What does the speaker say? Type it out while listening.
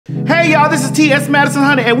Hey y'all, this is T.S. Madison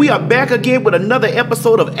Hunter, and we are back again with another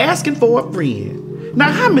episode of Asking for a Friend.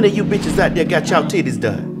 Now, how many of you bitches out there got y'all titties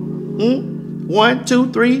done? 1,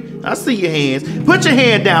 2, 3. I see your hands. Put your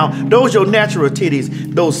hand down. Those your natural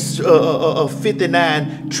titties. Those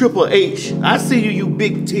 59 Triple H. I see you, you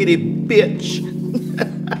big titty bitch.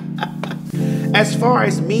 As far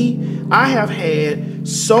as me, I have had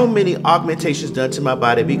so many augmentations done to my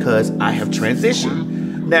body because I have transitioned.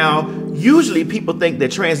 Now, usually people think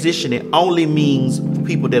that transitioning only means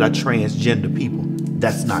people that are transgender people.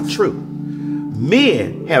 That's not true.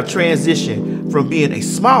 Men have transitioned from being a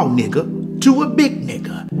small nigga to a big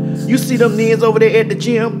nigga. You see them niggas over there at the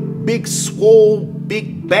gym? Big swole,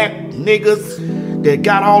 big back niggas that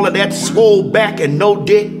got all of that swole back and no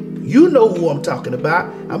dick. You know who I'm talking about.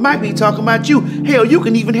 I might be talking about you. Hell, you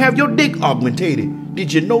can even have your dick augmentated.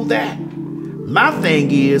 Did you know that? My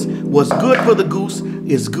thing is, what's good for the goose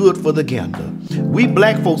is good for the gander. We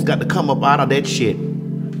black folks got to come up out of that shit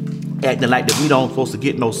acting like that we don't supposed to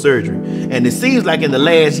get no surgery. And it seems like in the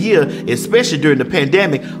last year, especially during the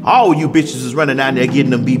pandemic, all you bitches is running out there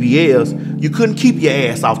getting them BBLs. You couldn't keep your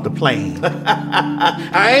ass off the plane.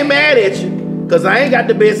 I ain't mad at you, because I ain't got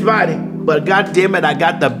the best body. But goddamn it, I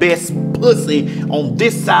got the best pussy on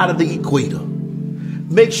this side of the equator.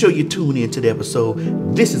 Make sure you tune in to the episode.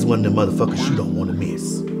 This is one of the motherfuckers you don't want to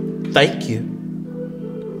miss. Thank you.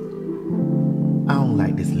 I don't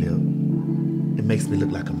like this lip. It makes me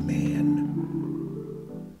look like a man.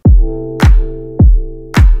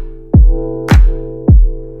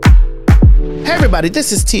 Hey everybody,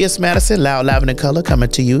 this is T.S. Madison, loud, live, and in color, coming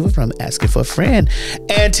to you from Asking for a Friend.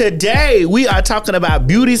 And today we are talking about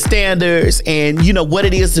beauty standards and, you know, what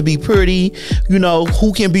it is to be pretty, you know,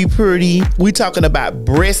 who can be pretty. We talking about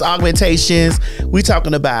breast augmentations. We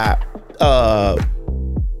talking about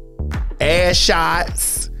ass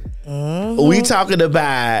shots. We talking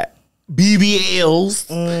about BBLs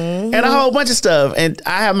and a whole bunch of stuff. And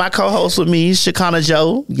I have my co-host with me, Shekinah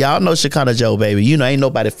Joe. Y'all know Shekinah Joe, baby. You know, ain't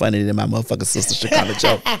nobody funnier than my motherfucking sister, Shekinah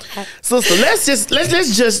Joe. Sister, let's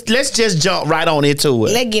just jump right on into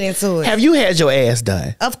it. Let's get into it. Have you had your ass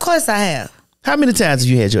done? Of course I have. How many times have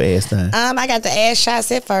you had your ass done? I got the ass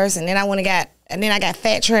shots at first, and then I got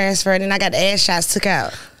fat transfer, and then I got the ass shots took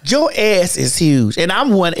out. Your ass is huge, and I'm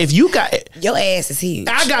one. If you got your ass is huge.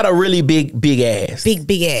 I got a really big ass.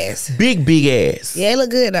 Big ass. Big ass. Yeah, it look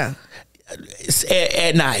good though.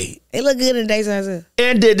 At night. It look good in the daytime too.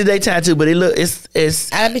 And the daytime too, but it look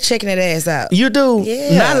it's. I be checking that ass out. You do?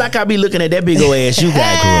 Yeah. Not like I be looking at that big old ass you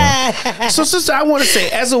got, girl. So sister, I want to say,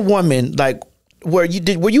 as a woman, like, were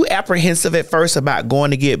you apprehensive at first about going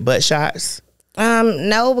to get butt shots?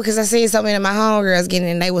 No, because I seen so many of my homegirls getting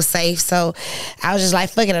it and they was safe, so I was just like,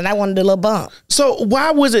 fuck it, and I wanted a little bump. So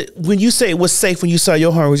why was it, when you say it was safe when you saw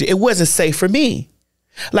your homegirls, it wasn't safe for me?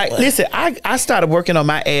 Like, listen, I started working on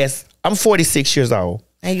my ass. I'm 46 years old.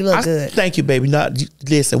 And you look good. Thank you, baby.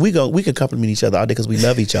 Listen, we can compliment each other all day because we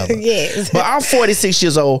love each other. Yes. But I'm 46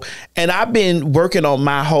 years old, and I've been working on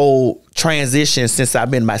my whole transition since I've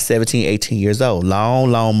been about 17, 18 years old. Long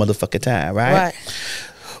motherfucking time, right? Right.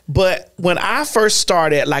 But when I first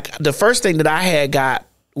started, like, the first thing that I had got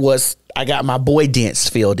was I got my boy dents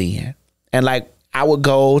filled in. And like, I would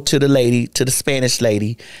go to the Spanish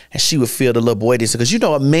lady, and she would fill the little boy dents. Because, you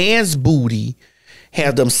know, a man's booty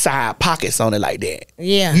have them side pockets on it like that.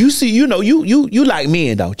 Yeah. You see, you know, you like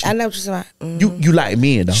men, don't you? I know what you're saying. You like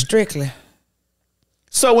men, don't you? Strictly.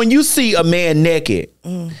 So when you see a man naked,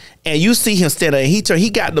 and you see him standing, he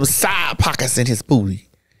got them side pockets in his booty.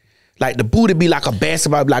 Like the booty be like a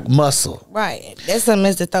basketball, like muscle. Right. That's something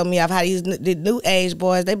that's to throw me off. How the new age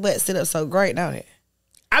boys, they butt sit up so great, don't it?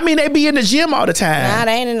 I mean, they be in the gym all the time. Nah,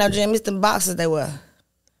 they ain't in no gym. It's the boxers they were.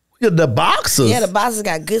 The boxers? Yeah, the boxers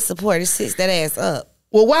got good support. It sits that ass up.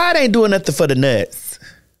 Well, why they ain't doing nothing for the nuts?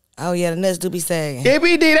 Oh, yeah, the nuts do be sagging. They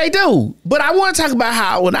do. But I want to talk about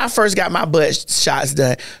how when I first got my butt shots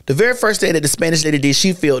done, the very first day that the Spanish lady did,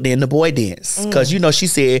 she filled in the boy dents. Because, you know, she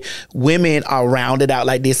said women are rounded out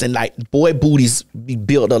like this and like boy booties be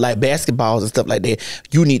built up like basketballs and stuff like that.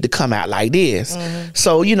 You need to come out like this.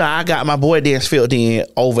 So, you know, I got my boy dents filled in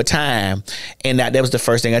over time. And that was the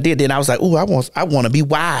first thing I did. Then I was like, ooh, I want to be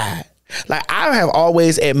wide. Like, I have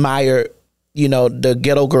always admired, you know, the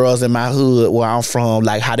ghetto girls in my hood where I'm from,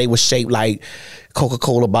 like how they were shaped like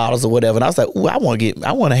Coca-Cola bottles or whatever. And I was like, ooh, I want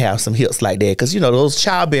to have some hips like that. Because, you know, those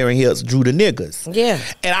childbearing hips drew the niggas. Yeah.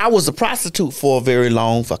 And I was a prostitute for a very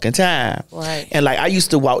long fucking time. Right. And like, I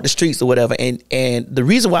used to walk the streets or whatever. And the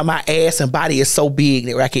reason why my ass and body is so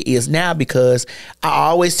big like it is now, because I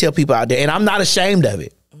always tell people out there, and I'm not ashamed of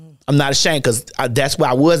it. I'm not ashamed, because that's where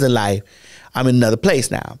I was in life. I'm in another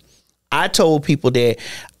place now. I told people that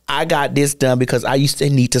I got this done because I used to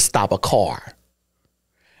need to stop a car.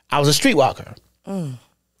 I was a streetwalker. And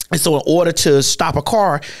so in order to stop a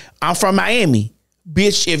car, I'm from Miami.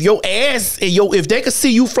 Bitch, if your ass, if they could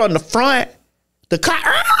see you from the front, the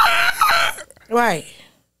car. Right.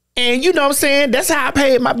 And you know what I'm saying? That's how I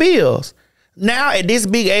paid my bills. Now, at this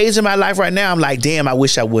big age in my life right now, I'm like, damn, I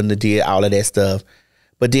wish I wouldn't have did all of that stuff.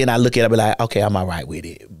 But then I look at it and be like, okay, I'm all right with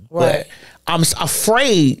it. Right. But I'm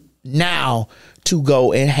afraid now to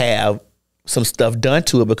go and have some stuff done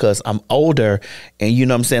to it because I'm older. And you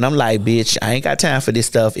know what I'm saying? I'm like, bitch, I ain't got time for this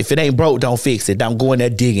stuff. If it ain't broke, don't fix it. I'm going there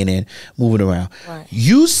digging and moving around. Right.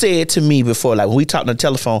 You said to me before, like when we talked on the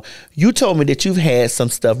telephone, you told me that you've had some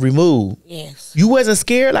stuff removed. Yes. You wasn't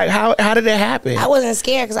scared? Like how did that happen? I wasn't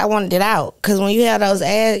scared because I wanted it out. Because when you have those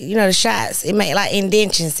ass, you know, the shots, it made like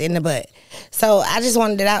indentions in the butt. So I just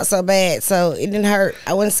wanted it out so bad. So it didn't hurt.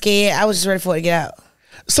 I wasn't scared. I was just ready for it to get out.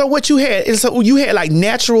 So what you had? So you had like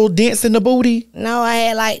natural dents in the booty? No, I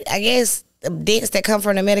had like, I guess, the dents that come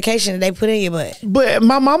from the medication that they put in your butt. But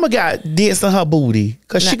my mama got dents in her booty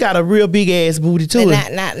because she got a real big ass booty too.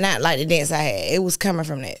 Not like the dents I had. It was coming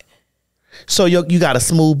from that. So you got a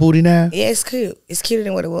smooth booty now? Yeah, it's cute. It's cuter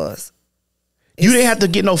than what it was. You didn't have to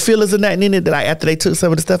get no fillers or nothing in it like after they took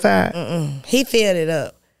some of the stuff out? He filled it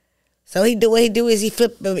up. So what he do is he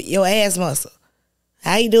flip your ass muscle.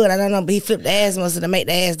 How he do it, I don't know, but he flipped the ass muscle to make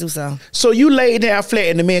the ass do something. So you laid down flat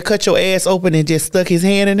and the man cut your ass open and just stuck his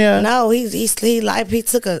hand in there? No, he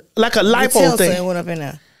took a like a lipo thing and went up in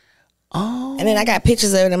there. Oh. And then I got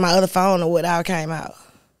pictures of it in my other phone of what all came out.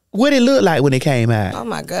 What it looked like when it came out? Oh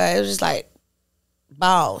my God, it was just like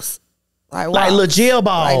balls. Like little gel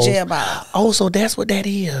balls. Like gel balls. Oh, so that's what that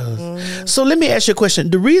is. So let me ask you a question.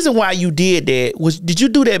 The reason why you did that was, did you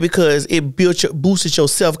do that because it boosted your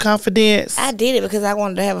self-confidence? I did it because I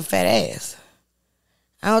wanted to have a fat ass.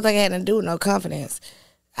 I don't think I had to do with no confidence.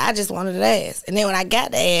 I just wanted the ass. And then when I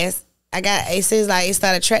got the ass, it seems like it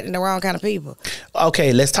started attracting the wrong kind of people.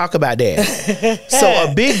 Okay, let's talk about that. So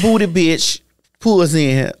a big booty bitch pulls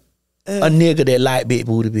in a nigga that like big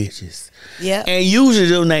booty bitches. Yeah. And usually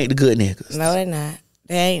them ain't the good niggas. No, they're not.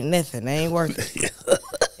 They ain't nothing. They ain't worth it.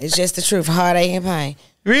 It's just the truth. Heartache and pain.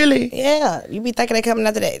 Really? Yeah. You be thinking they coming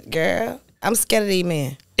after that, girl. I'm scared of these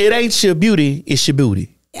men. It ain't your beauty, it's your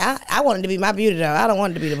booty. I want it to be my beauty, though. I don't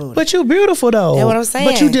want it to be the booty. But you're beautiful, though. That's what I'm saying.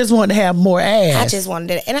 But you just want to have more ass. I just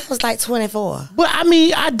wanted it. And I was like 24. But I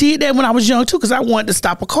mean, I did that when I was young, too, because I wanted to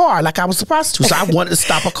stop a car like I was supposed to. So I wanted to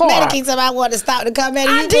stop a car. Man, keep saying I wanted to stop the car, man.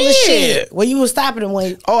 I did. Shit. Well, you was stopping them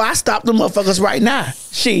when... Oh, I stopped them motherfuckers right now.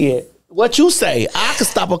 Shit. What you say? I could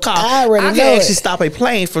stop a car. I already know can actually it. stop a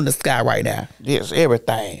plane from the sky right now. Yes,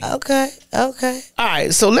 everything. Okay. All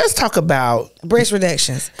right, so let's talk about... breast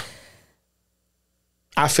reductions.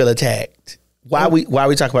 I feel attacked. Why we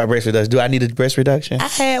talk about breast reduction? Do I need a breast reduction? I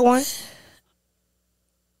had one.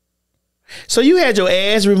 So you had your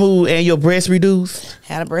ass removed and your breast reduced?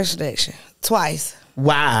 Had a breast reduction. Twice.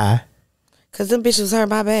 Why? Because them bitches hurt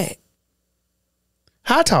my back.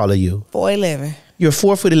 How tall are you? 4'11". You're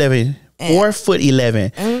 4'11".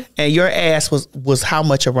 4'11". And your ass was how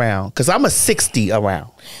much around? Because I'm a 60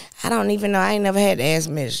 around. I don't even know. I ain't never had the ass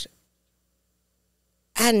measured.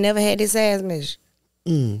 I never had this ass measured.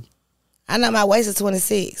 I know my waist is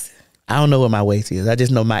 26. I don't know what my waist is. I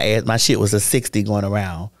just know my shit was a 60 going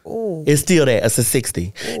around. Ooh. It's still that. It's a 60.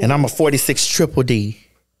 Ooh. And I'm a 46 triple D.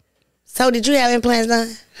 So did you have implants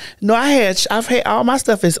done? No, I've had all my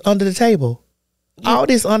stuff is under the table. All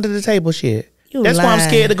this under the table shit. That's why I'm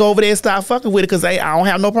scared to go over there and start fucking with it, because I don't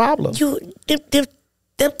have no problem. Them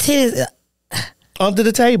titties under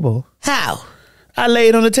the table. How? I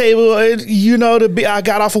laid on the table, and you know, I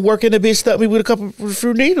got off of work and the bitch stuck me with a couple of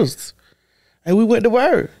fruit needles, and we went to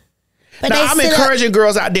work. But now I'm encouraging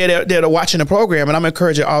girls out there that are watching the program, and I'm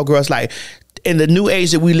encouraging all girls, like, in the new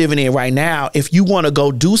age that we living in right now, if you want to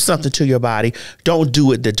go do something to your body, don't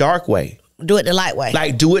do it the dark way. Do it the light way.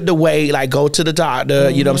 Like, do it the way, like, go to the doctor,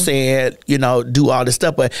 you know what I'm saying? You know, do all this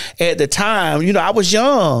stuff. But at the time, you know, I was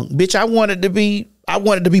young. Bitch, I wanted to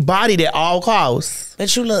be bodied at all costs.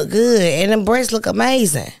 But you look good, and them breasts look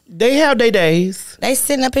amazing. They have their days. They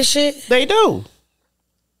sitting up and shit. They do.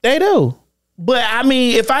 They do. But I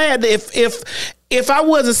mean, if I had to, if I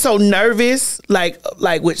wasn't so nervous, like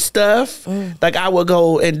with stuff, like, I would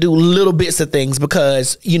go and do little bits of things,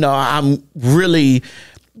 because, you know, I'm really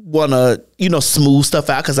wanna, you know, smooth stuff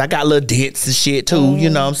out, because I got little dents and shit too, you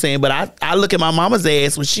know what I'm saying? But I look at my mama's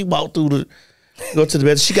ass when she walked through go to the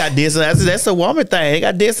bed, she got dents, and I said, that's a woman thing.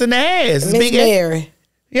 Got dents in the ass. Miss Mary.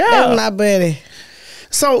 Yeah. That's my buddy.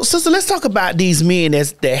 So, sister, let's talk about these men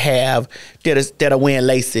that are wearing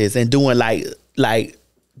laces and doing like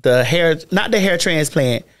the hair, not the hair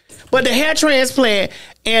transplant, But the hair transplant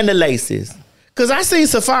and the laces. Because I seen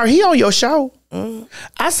Safari, he on your show.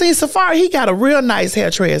 I seen Safari, he got a real nice hair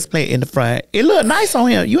transplant in the front. It look nice on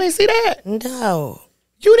him. You ain't see that? No.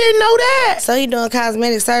 You didn't know that? So he doing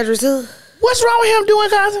cosmetic surgery too? What's wrong with him doing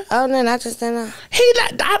cosmetic? Oh, no, I just didn't know. He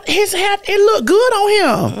like, his hair, it look good on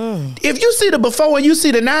him. If you see the before and you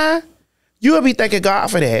see the now, you'll be thanking God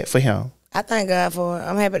for that, for him. I thank God for it.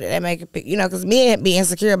 I'm happy that they make it, you know, because men be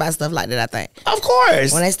insecure about stuff like that, I think. Of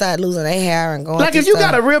course. When they start losing their hair and going like if you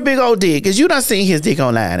got a real big old dick, because you done seen his dick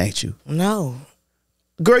online, ain't you? No.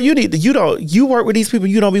 Girl, you work with these people,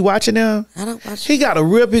 you don't be watching them? I don't watch He got a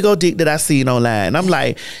real big old dick that I seen online. I'm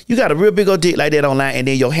like, you got a real big old dick like that online and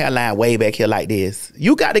then your hairline way back here like this.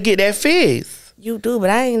 You got to get that fixed. You do, but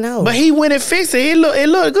I ain't know. But he went and fixed it. It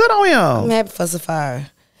looked good on him. I'm happy for Safari.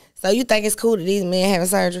 So you think it's cool that these men having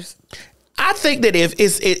surgeries? I think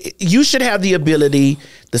that you should have the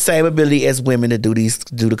same ability as women to do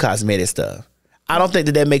the cosmetic stuff. I don't think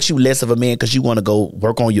that makes you less of a man because you want to go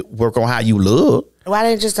work on how you look. Why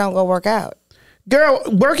they just don't go work out? Girl,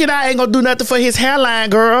 working out ain't gonna do nothing for his hairline,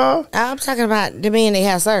 girl. I'm talking about the men that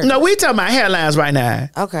have surgery. No, we talking about hairlines right now.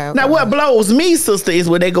 Okay. Now what blows me, sister, is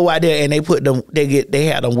when they go out there and they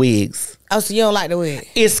have them wigs. Oh, so you don't like the wig?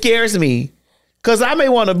 It scares me. Cause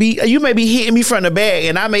you may be hitting me from the back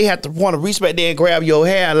and I may have to want to reach back there and grab your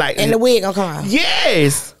hair like. And the wig gonna come out.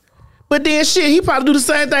 Yes. But then shit, he probably do the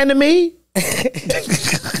same thing to me.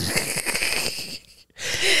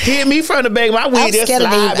 Hit me from the back, my wig just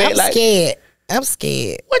slide back like. Scared. I'm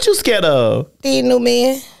scared. What you scared of? These new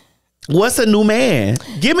men. What's a new man?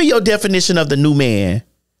 Give me your definition of the new man.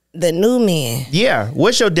 The new men. Yeah.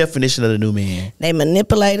 What's your definition of the new man? They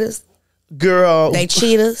manipulators. Girl. They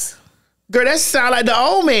cheaters. Girl, that sound like the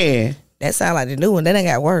old man. That sound like the new one. That ain't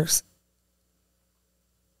got worse.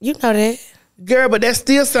 You know that. Girl, but that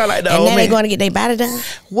still sound like the old man. And then they going to get their body done.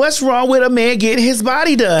 What's wrong with a man getting his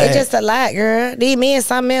body done? It's just a lot, girl. These men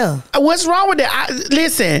something else. What's wrong with that?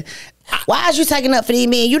 Listen. Why is you taking up for these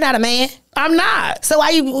men? You not a man. I'm not. So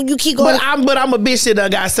why you keep going? But I'm a bitch that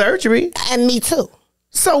done got surgery. And me too.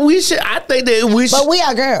 So I think that we should. But we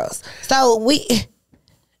are girls. So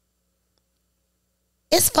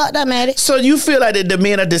it's fucked up, Maddie. So you feel like that the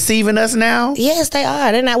men are deceiving us now? Yes, they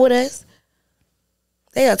are. They're not with us.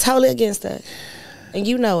 They are totally against us. And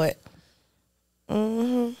you know it.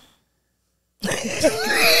 Mm-hmm.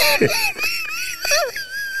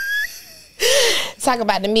 Talk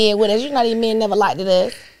about the men with us. You know these men never liked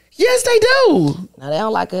us. Yes, they do. No, they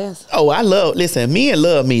don't like us. Oh, listen, men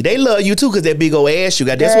love me. They love you too because that big old ass you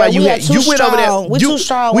got. That's why you went over there. We too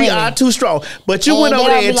strong. We are too strong. But you went over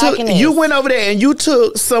there and you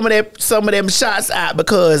took some of them shots out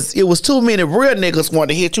because it was too many real niggas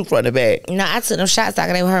wanting to hit you from the back. No, I took them shots out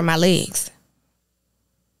because they would hurt my legs.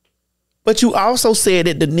 But you also said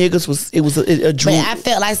that the niggas was a dream. But I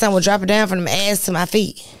felt like someone was dropping down from my ass to my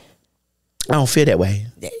feet. I don't feel that way.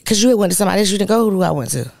 Because you had went to somebody else. You didn't go who I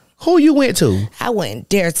went to. Who you went to? I wouldn't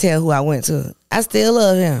dare tell who I went to. I still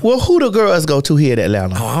love him. Well, who the girls go to here in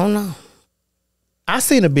Atlanta? Oh, I don't know. I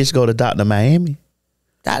seen a bitch go to Dr. Miami.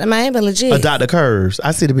 Dr. Miami legit. Or Dr. Curves.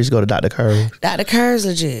 I see the bitch go to Dr. Curves. Dr. Curves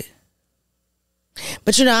legit.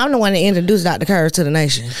 But you know, I'm the one that introduced Dr. Curves to the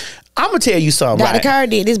nation. I'm going to tell you something, Dr.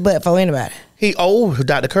 Curve did this butt for anybody.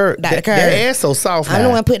 Dr. Curve. Dr. Curve. That ass so soft. I'm the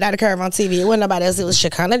one put Dr. Curve on TV. It wasn't nobody else. It was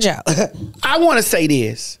Shekinah Joe. I want to say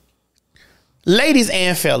this. Ladies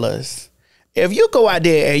and fellas, if you go out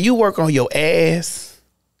there and you work on your ass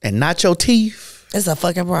and not your teeth, it's a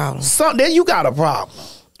fucking problem. Then you got a problem.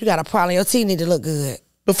 You got a problem. Your teeth need to look good.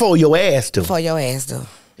 Before your ass do. Before your ass do.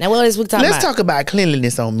 Now what is we talking about? Let's talk about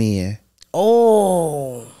cleanliness on men.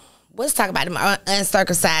 Oh. Let's talk about them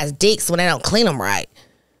uncircumcised dicks when they don't clean them right.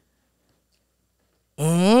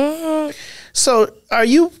 Mm-hmm. So are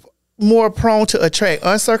you more prone to attract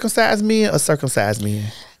uncircumcised men or circumcised men?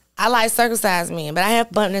 I like circumcised men, but I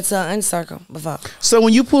have bumped into an uncircum before. So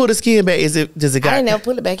when you pull the skin back, does it got? I ain't never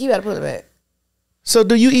pull it back. You gotta pull it back. So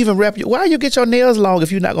do you even why you get your nails long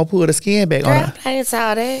if you're not gonna pull the skin back? Girl, I ain't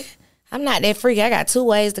all that. I'm not that freaky. I got 2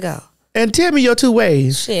 ways to go. And tell me your 2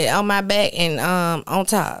 ways. Shit, on my back and on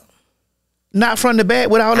top. Not from the back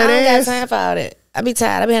with all that ass? I don't got time for all that. I be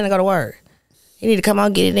tired. I be having to go to work. You need to come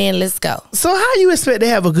on, get it in, let's go. So how you expect to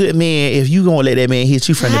have a good man if you gonna let that man hit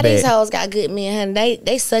you from the back? These hoes got good men, honey.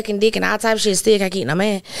 They sucking dick and all type of shit, still can't keep no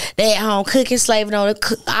man. They at home cooking, slaving on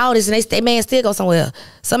all this, and they man still go somewhere.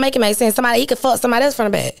 So make it make sense. He could fuck somebody else from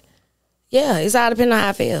the back. Yeah, it's all depending on how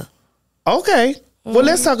I feel. Okay. Well,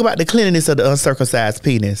 let's talk about the cleanliness of the uncircumcised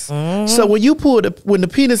penis. So when you when the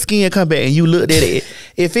penis skin come back and you looked at it,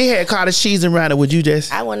 if it had cottage cheese around it, would you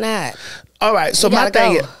just? I would not. All right. So my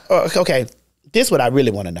thing is, okay, this is what I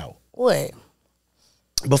really want to know. What?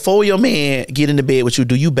 Before your man get in the bed with you,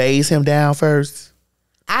 do you bathe him down first?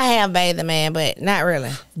 I have bathed the man, but not really.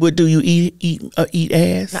 But do you eat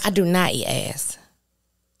ass? No, I do not eat ass.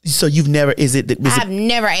 So you've never, I've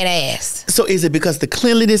never ate ass. So is it because the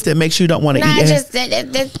cleanliness that makes you don't want to eat ass?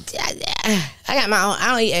 I got my own, I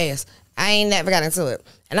don't eat ass. I ain't never got into it.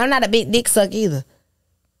 And I'm not a big dick sucker either.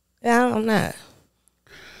 Yeah, I'm not.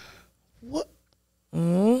 What?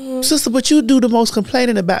 Sister, but you do the most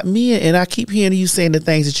complaining about me, and I keep hearing you saying the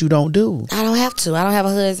things that you don't do. I don't have to. I don't have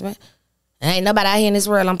a husband. And ain't nobody out here in this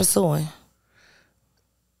world I'm pursuing.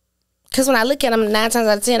 Because when I look at them 9 times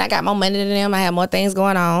out of 10, I got more money than them. I have more things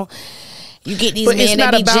going on. You get these men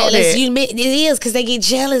that be jealous. It is because they get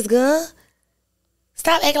jealous, girl.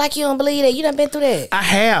 Stop acting like you don't believe that. You done been through that. I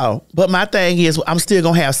have. But my thing is, I'm still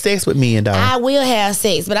going to have sex with men, though. I will have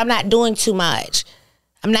sex, but I'm not doing too much.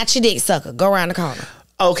 I'm not your dick sucker. Go around the corner.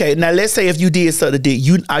 Okay, now let's say if you did suck the dick,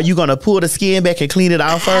 are you going to pull the skin back and clean it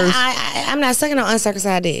out first? I'm not sucking no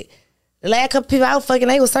uncircumcised dick. The last couple people I was fucking,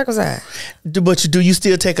 they was circumcised. But do you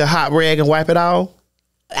still take a hot rag and wipe it off?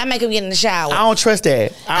 I make them get in the shower. I don't trust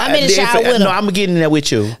that. I'm in the shower with them. No, I'm getting in there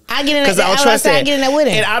with you. I get in there because I don't trust that. I get in there with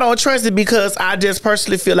him. And I don't trust it because I just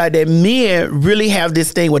personally feel like that men really have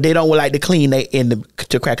this thing where they don't like to clean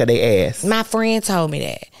the crack of their ass. My friend told me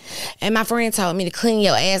that. And my friend told me to clean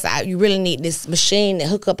your ass out, you really need this machine to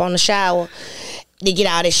hook up on the shower to get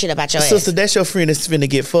all this shit up out your ass. Sister, that's your friend that's finna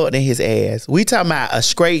get fucked in his ass. We talking about a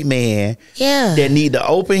straight man that need to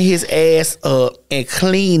open his ass up and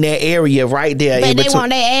clean that area right there. But they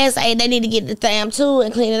want their ass, they need to get the thumb too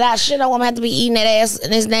and clean it out. Shit, I don't want to have to be eating that ass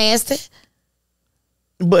and it's nasty.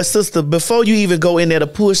 But sister, before you even go in there to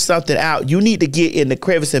push something out, you need to get in the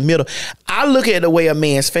crevice in the middle. I look at the way a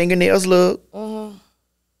man's fingernails look.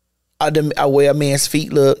 The way a man's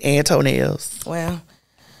feet look and toenails. Well.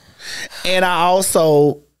 And I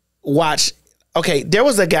also watch, there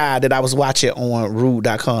was a guy that I was watching on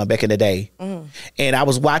rude.com back in the day. And I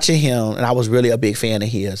was watching him and I was really a big fan of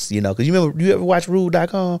his, because you ever watch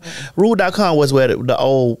rude.com? Rude.com was where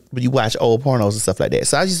you watch old pornos and stuff like that.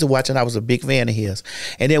 So I used to watch and I was a big fan of his.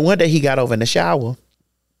 And then one day he got over in the shower.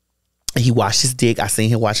 He washed his dick. I seen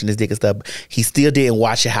him washing his dick and stuff. He still didn't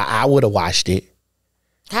wash it how I would have washed it.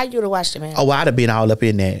 How you would have watched it, man? Oh, I'd have been all up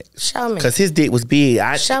in that. Show me. Because his dick was big.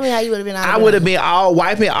 Show me how you would have been all I would have been all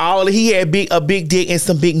wiping all. He had a big dick and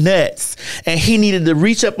some big nuts. And he needed to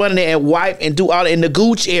reach up under there and wipe and do all in the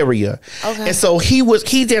gooch area. Okay. And so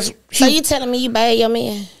So you telling me you bathe your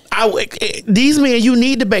man? These men, you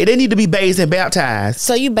need to bathe. They need to be bathed and baptized.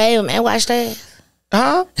 So you bathe them and wash that?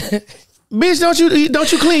 Huh? Bitch,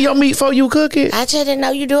 don't you clean your meat before you cook it? I just didn't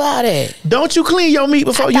know you do all that. Don't you clean your meat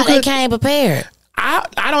before you cook it? They came prepared.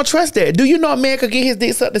 I don't trust that. Do you know a man could get his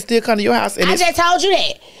dick sucked and still come to your house? And I just told you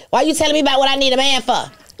that. Why you telling me about what I need a man for?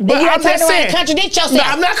 But you I'm not saying contradict yourself. No,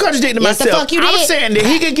 I'm not contradicting myself. The fuck you I'm did. saying that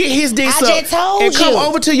he could get his dick sucked and come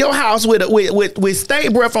over to your house with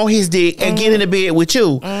state breath on his dick and get in the bed with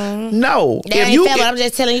you. No, that ain't fair, but I'm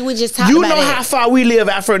just telling you. We just talked about it. You know how far we live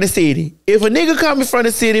out from the city. If a nigga coming from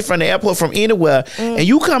the city, from the airport, from anywhere, and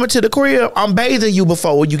you coming to the crib, I'm bathing you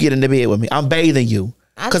before you get in the bed with me. I'm bathing you.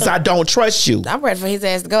 Because I don't trust you. I'm ready for his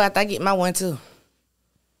ass to go after I get my one too.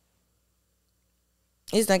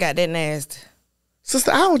 He's done got that nasty.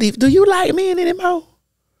 Sister, do you like men anymore?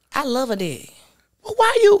 I love a dick. Well,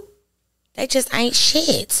 why you? They just ain't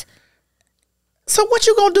shit. So what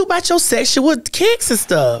you gonna do about your sexual kicks and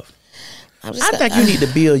stuff? I think you need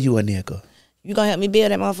to build you a nigga. You gonna help me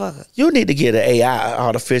build that motherfucker? You need to get an AI,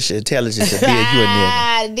 artificial intelligence, to build you a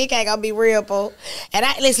nigga. The dick ain't gonna be real, po. And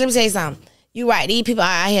listen, let me tell you something. You right. These people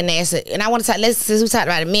are out here nasty. And I want to talk, since we talked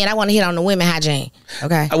about the men, I want to hit on the women hygiene.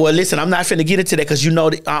 Okay? Well, listen, I'm not finna get into that because you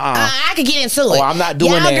know I could get into it. Oh, I'm not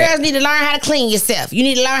doing that. Y'all girls need to learn how to clean yourself. You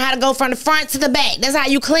need to learn how to go from the front to the back. That's how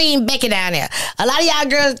you clean Becky down there. A lot of y'all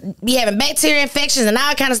girls be having bacteria infections and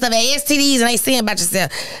all kind of stuff, and STDs, and ain't seeing about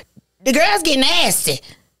yourself. The girls get nasty.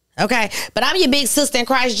 Okay, but I'm your big sister in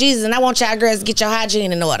Christ Jesus, and I want y'all girls to get your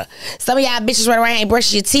hygiene in order. Some of y'all bitches right around ain't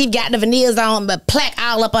brushing your teeth, got the veneers on, but plaque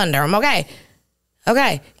all up under them.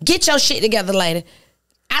 Okay, get your shit together, lady.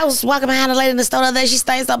 I was walking behind a lady in the store the other day. She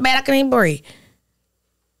stank so bad I couldn't even breathe.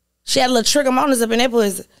 She had a little trichomonas up in that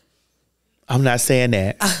pussy. I'm not saying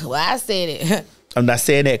that. Well, I said it. I'm not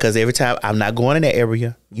saying that because every time I'm not going in that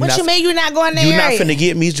area. What you mean you're not going in that area?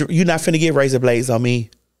 You're not finna get razor blades on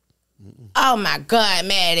me. Oh my God,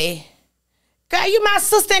 Maddie. Girl, you my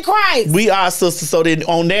sister in Christ. We are sisters. So then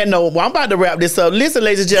on that note, well, I'm about to wrap this up. Listen,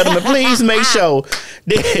 ladies and gentlemen, please make sure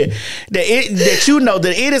that you know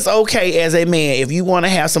that it is okay as a man if you want to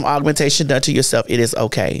have some augmentation done to yourself. It is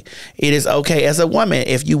okay. It is okay as a woman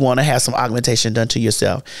if you want to have some augmentation done to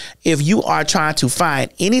yourself. If you are trying to find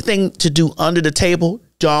anything to do under the table,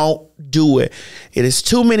 don't do it. It is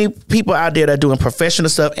too many people out there that are doing professional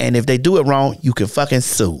stuff, and if they do it wrong, you can fucking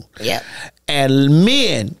sue. Yeah. And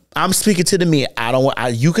men, I'm speaking to the men.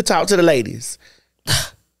 You could talk to the ladies.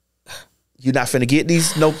 You're not finna get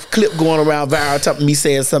no clip going around viral talking me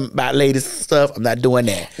saying something about ladies stuff. I'm not doing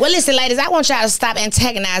that. Well, listen, ladies, I want y'all to stop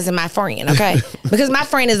antagonizing my friend, okay? Because my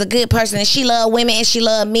friend is a good person, and she love women, and she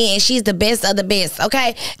love men, and she's the best of the best,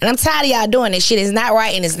 okay? And I'm tired of y'all doing this shit. It's not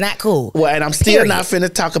right, and it's not cool. Well, and I'm still not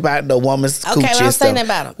finna talk about the woman's coochie. Okay, well, I'm saying stuff.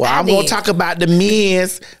 about them. Well, I'm gonna talk about the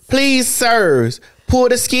men's. Please, sirs. Pull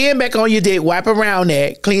the skin back on your dick, wipe around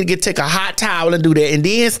that, take a hot towel and do that, and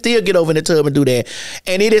then still get over in the tub and do that.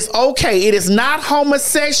 And it is okay. It is not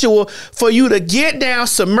homosexual for you to get down,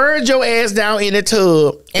 submerge your ass down in the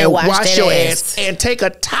tub and wash your ass and take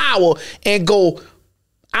a towel and go,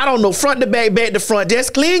 I don't know, front to back, back to front.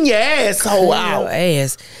 Just clean your asshole out. Your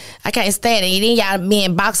ass. I can't stand it. Then y'all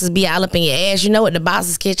men boxes be all up in your ass. You know what? The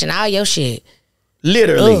boxes catching all your shit.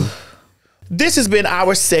 Literally. Ugh. This has been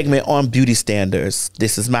our segment on beauty standards.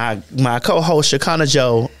 This is my co-host, Shakana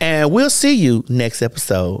Joe, and we'll see you next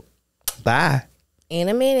episode. Bye. In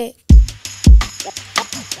a minute.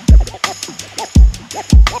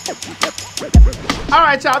 All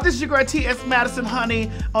right, y'all. This is your girl, T.S. Madison,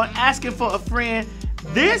 honey, on Asking for a Friend.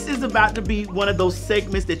 This is about to be one of those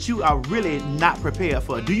segments that you are really not prepared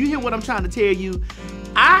for. Do you hear what I'm trying to tell you?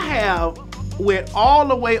 I have went all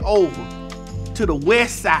the way over to the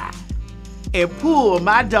west side and pull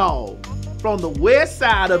my dog from the west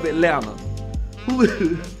side of Atlanta.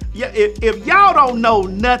 If y'all don't know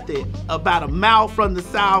nothing about a mouth from the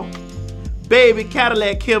South, baby,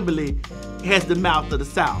 Cadillac Kimberly has the mouth of the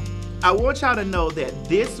South. I want y'all to know that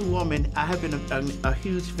this woman, I have been a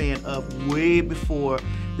huge fan of way before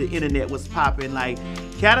the internet was popping. Like,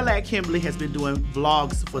 Cadillac Kimberly has been doing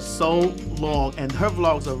vlogs for so long, and her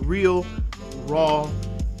vlogs are real, raw,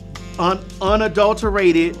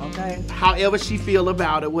 unadulterated. Okay. However she feel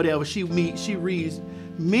about it, whatever she reads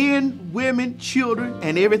men, women, children,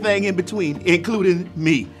 and everything in between, including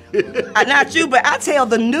me. Not you, but I tell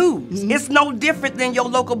the news. It's no different than your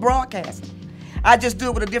local broadcaster. I just do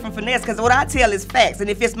it with a different finesse, because what I tell is facts, and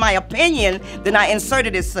if it's my opinion, then I insert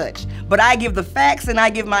it as such. But I give the facts and I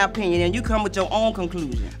give my opinion, and you come with your own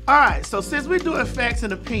conclusion. All right, so since we're doing facts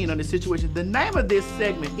and opinion on this situation, the name of this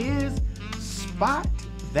segment is Spot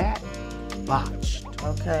That Botched.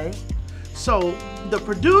 Okay. So the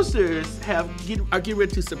producers are getting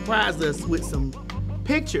ready to surprise us with some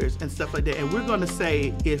pictures and stuff like that, and we're gonna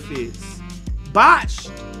say if it's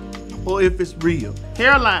botched or if it's real.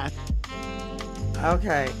 Hairline.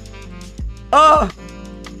 Okay.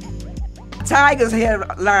 Tiger's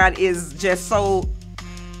hairline is just so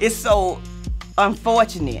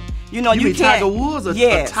unfortunate. You know, you mean can't. Tiger Woods or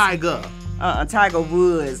yes. Tiger? Tiger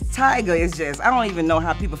Woods. Tiger is just, I don't even know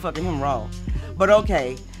how people fucking him raw. But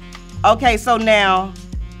okay. Okay, so now,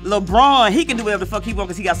 LeBron, he can do whatever the fuck he wants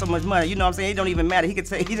because he got so much money. You know what I'm saying? It don't even matter. He could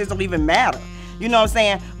say, he just don't even matter. You know what I'm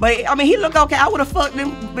saying? But, I mean, he look okay. I would have fucked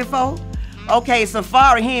him before. Okay,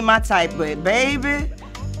 Safari, he ain't my type, but baby.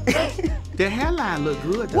 The hairline look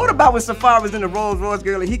good, though. What about when Safari was in the Rolls Royce,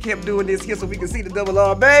 girl, and he kept doing this here so we could see the double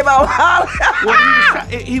R? Babe, well,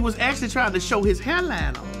 he was actually trying to show his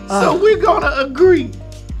hairline on. So we're going to agree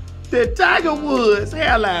that Tiger Woods'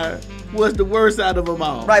 hairline was the worst out of them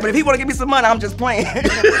all. Right, but if he want to give me some money, I'm just playing.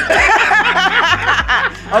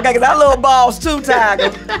 Okay, because I love balls too,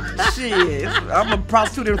 Tiger. Shit, I'm a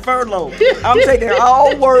prostitute in furlough. I'm taking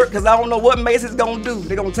all work because I don't know what Mason's going to do.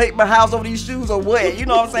 They're going to take my house over these shoes or what? You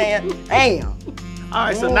know what I'm saying? Damn. All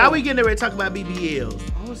right, so now we getting ready to talk about BBLs.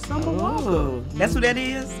 Oh, Summer Walker. That's who that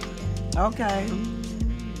is? Okay.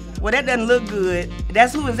 Well, that doesn't look good.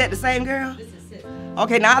 That's who, is that the same girl?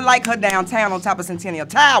 Okay, now I like her downtown on top of Centennial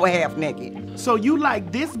Tower half naked. So you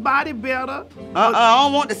like this body better? I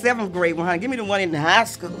don't want the 7th grade one, honey. Give me the one in the high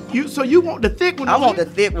school. So you want the thick one? I want the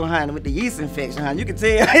thick one, honey, with the yeast infection, honey. You can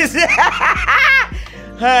tell.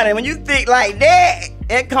 Honey, when you thick like that,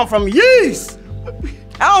 it come from yeast.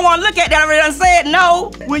 I don't want to look at that. I already done said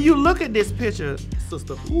no. When you look at this picture,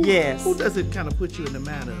 sister, who does it kind of put you in the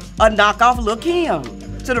matter? A knockoff Lil' Kim.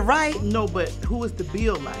 To the right. No, but who is the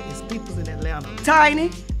build like? It's people's in Atlanta.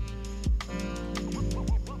 Tiny.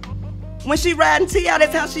 When she riding T out,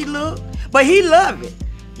 that's how she look. But he love it.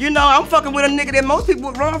 You know, I'm fucking with a nigga that most people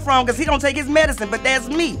would run from because he don't take his medicine, but that's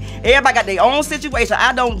me. Everybody got their own situation.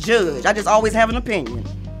 I don't judge. I just always have an opinion.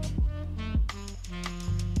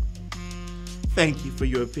 Thank you for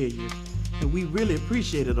your opinion. And we really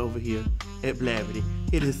appreciate it over here at Blavity.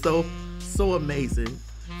 It is so amazing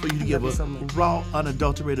for you to give a raw,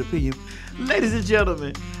 unadulterated opinion. Ladies and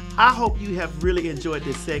gentlemen, I hope you have really enjoyed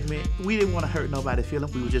this segment. We didn't want to hurt nobody's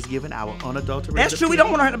feelings. We were just giving our unadulterated That's true. opinion. We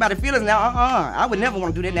don't want to hurt nobody's feelings now. I would never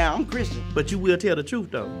want to do that now. I'm Christian. But you will tell the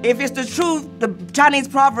truth, though. If it's the truth, the Chinese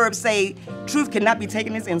proverbs say, truth cannot be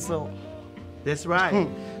taken as insult. That's right.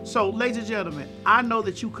 So, ladies and gentlemen, I know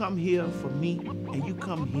that you come here for me and you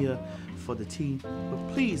come here for the tea,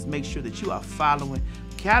 but please make sure that you are following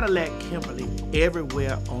Cadillac Kimberly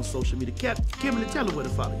everywhere on social media. Kimberly, tell them where to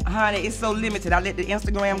follow you. Honey, it's so limited. I let the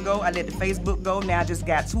Instagram go. I let the Facebook go. Now I just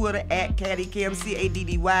got Twitter at Caddy Kim,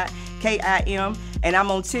 CADDYKIM. And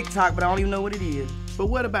I'm on TikTok, but I don't even know what it is. But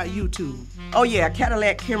what about YouTube? Oh yeah,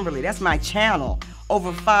 Cadillac Kimberly. That's my channel.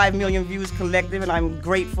 Over 5 million views collective, and I'm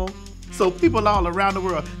grateful. So people all around the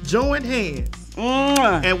world, join hands.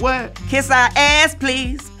 And what? Kiss our ass,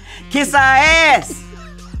 please. Kiss our ass.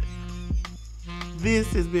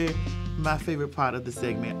 This has been my favorite part of the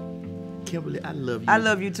segment. Kimberly, I love you. I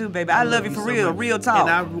love you too, baby. I love you for real, real talk.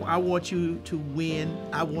 And I want you to win.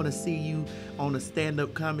 I want to see you on a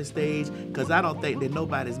stand-up comedy stage because I don't think that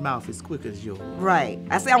nobody's mouth is quick as yours. Right.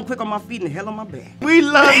 I say I'm quick on my feet and the hell on my back. We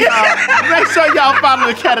love y'all. Make sure y'all follow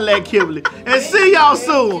the Cadillac Kimberly. And see y'all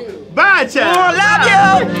soon. Bye, child.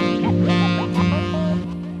 Love you.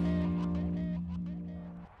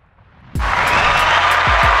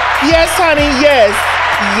 Yes, honey,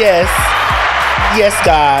 yes,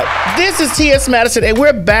 God. This is T.S. Madison, and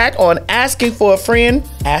we're back on Asking for a Friend.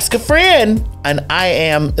 Ask a friend, and I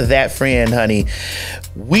am that friend, honey.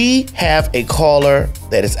 We have a caller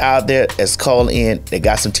that is out there that's calling in. They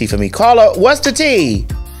got some tea for me. Caller, what's the tea?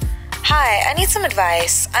 Hi, I need some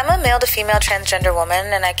advice. I'm a male to female transgender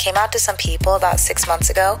woman, and I came out to some people about 6 months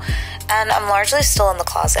ago, and I'm largely still in the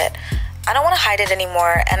closet. I don't want to hide it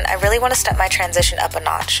anymore, and I really want to step my transition up a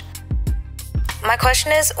notch. My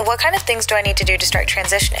question is, what kind of things do I need to do to start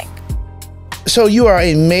transitioning? So you are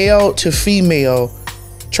a male to female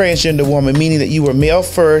transgender woman, meaning that you were male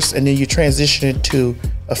first and then you transitioned to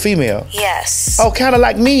a female? Yes. Oh, kind of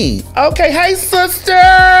like me. Okay, hey, sister.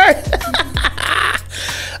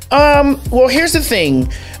 Well, here's the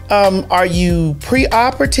thing. Are you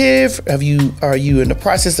pre-operative? Are you in the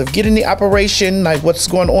process of getting the operation? Like, what's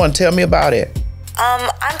going on? Tell me about it.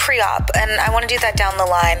 I'm pre-op, and I want to do that down the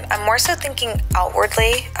line. I'm more so thinking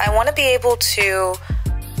outwardly. I want to be able to...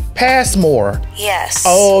 Pass more. Yes.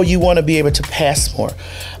 Oh, you want to be able to pass more.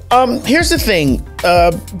 Here's the thing.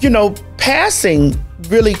 Passing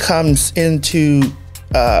really comes into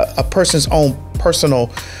a person's own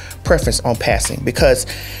personal preference on passing, because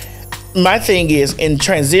my thing is, in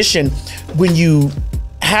transition, when you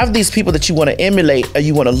have these people that you want to emulate or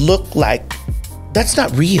you want to look like, that's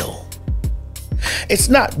not real. It's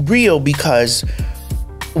not real because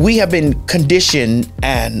we have been conditioned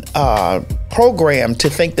and programmed to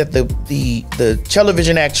think that the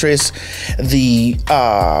television actress, the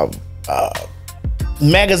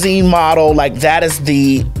magazine model, like that is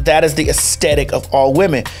the aesthetic of all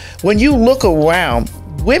women. When you look around,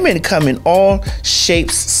 women come in all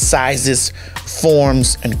shapes, sizes,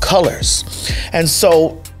 forms, and colors. And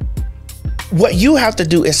so what you have to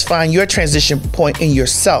do is find your transition point in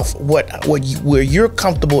yourself, where you're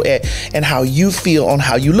comfortable at and how you feel on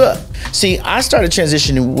how you look. See, I started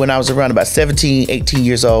transitioning when I was around about 17, 18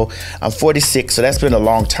 years old. I'm 46, so that's been a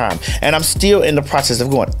long time. And I'm still in the process of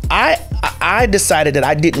going. I decided that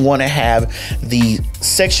I didn't want to have the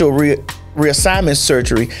sexual reassignment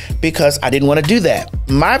surgery because I didn't want to do that.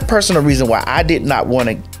 My personal reason why I did not want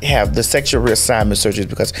to have the sexual reassignment surgery is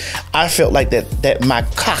because I felt like that my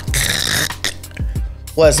cock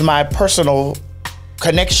was my personal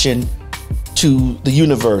connection to the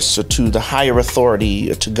universe or to the higher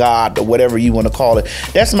authority or to God or whatever you want to call it.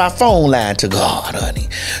 That's my phone line to God, honey.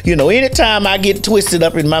 You know, anytime I get twisted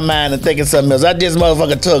up in my mind and thinking something else, I just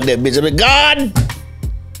motherfucking tug that bitch. I mean, God,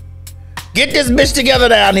 get this bitch together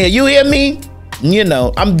down here. You hear me? You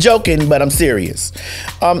know, I'm joking, but I'm serious.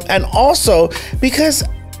 And also because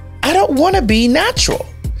I don't want to be natural.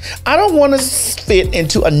 I don't want to fit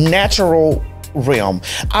into a natural realm.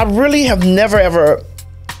 I really have never ever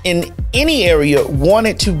in any area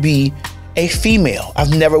wanted to be a female.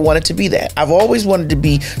 I've never wanted to be that. I've always wanted to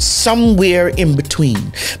be somewhere in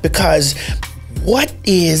between, because what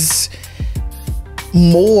is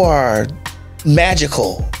more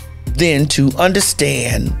magical than to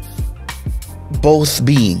understand both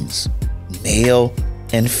beings, male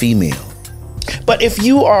and female. But if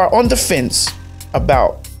you are on the fence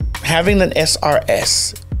about having an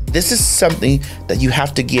SRS, this is something that you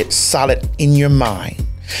have to get solid in your mind.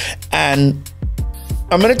 And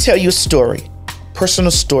I'm going to tell you a story,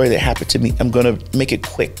 personal story that happened to me. I'm going to make it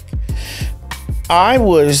quick. I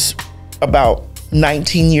was about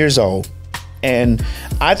 19 years old, and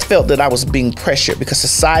I felt that I was being pressured because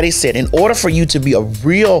society said in order for you to be a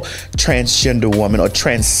real transgender woman or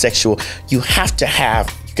transsexual, you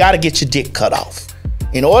got to get your dick cut off.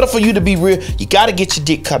 In order for you to be real, you got to get your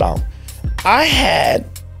dick cut off. I had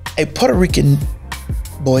a Puerto Rican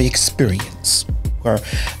boy experience where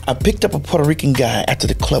I picked up a Puerto Rican guy after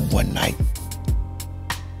the club one night.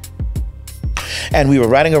 And we were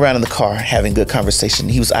riding around in the car having good conversation.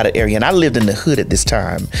 He was out of area, and I lived in the hood at this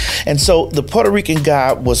time. And so the Puerto Rican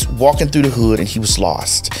guy was walking through the hood, and he was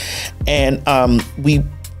lost. And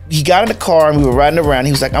he got in the car, and we were riding around.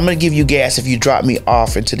 He was like, I'm going to give you gas if you drop me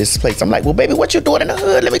off into this place. I'm like, well, baby, what you doing in the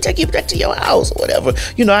hood? Let me take you back to your house or whatever.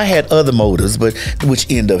 You know, I had other motives, but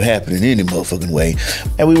which ended up happening any motherfucking way.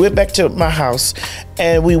 And we went back to my house,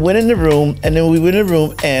 and we went in the room, and then we went in the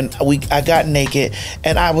room, and I got naked,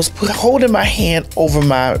 and I was holding my hand over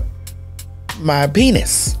my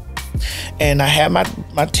penis. And I had my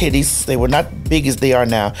titties. They were not big as they are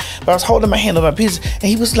now, but I was holding my hand on my penis, and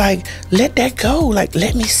he was like, let that go. Like,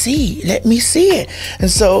 let me see it. And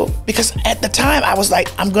so, because at the time I was like,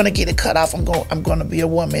 I'm going to get it cut off. I'm going to be a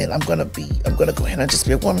woman. I'm going to go ahead and just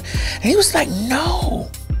be a woman. And he was like, no,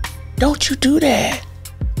 don't you do that.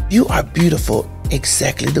 You are beautiful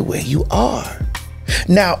exactly the way you are.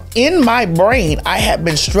 Now, in my brain, I have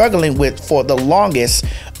been struggling with for the longest,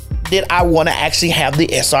 did I want to actually have the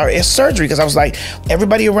SRS surgery? Because I was like,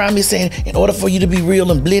 everybody around me saying, in order for you to be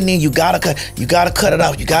real and blend in, you gotta cut it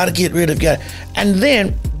off. You gotta get rid of it. And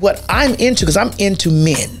then what I'm into, because I'm into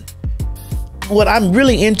men, what I'm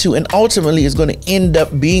really into and ultimately is going to end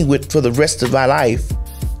up being with for the rest of my life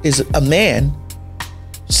is a man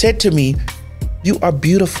said to me, you are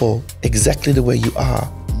beautiful exactly the way you are.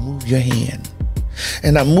 Move your hand.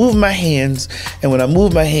 And I moved my hands, and when I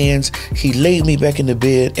moved my hands, he laid me back in the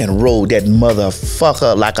bed and rolled that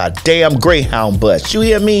motherfucker like a damn Greyhound bus. You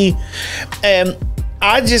hear me? And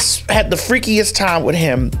I just had the freakiest time with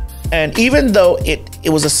him. And even though it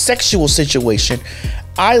was a sexual situation,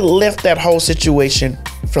 I left that whole situation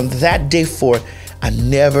from that day forth. I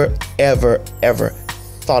never, ever, ever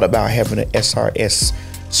thought about having an SRS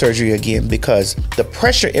surgery again, because the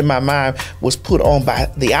pressure in my mind was put on by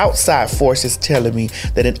the outside forces telling me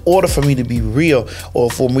that in order for me to be real or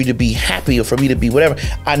for me to be happy or for me to be whatever,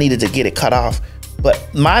 I needed to get it cut off. But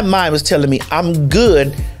my mind was telling me I'm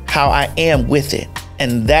good how I am with it.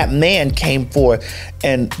 And that man came forth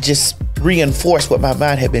and just reinforced what my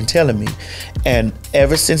mind had been telling me. And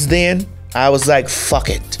ever since then, I was like, fuck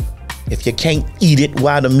it. If you can't eat it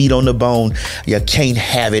while the meat on the bone, you can't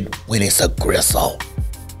have it when it's a gristle.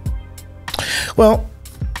 Well,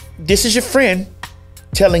 this is your friend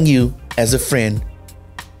telling you as a friend,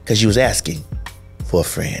 because you was asking for a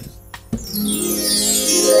friend.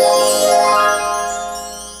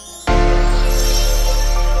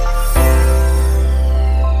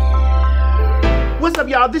 What's up,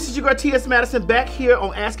 y'all? This is your girl T.S. Madison back here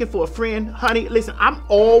on Asking for a Friend. Honey, listen, I'm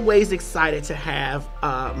always excited to have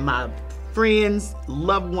my friends,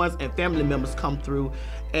 loved ones, and family members come through.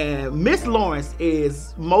 And Miss Lawrence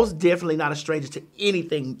is most definitely not a stranger to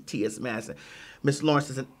anything T.S. Madison. Miss Lawrence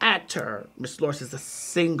is an actor. Miss Lawrence is a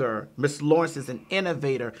singer. Miss Lawrence is an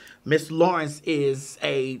innovator. Miss Lawrence is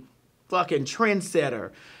a fucking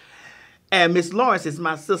trendsetter. And Miss Lawrence is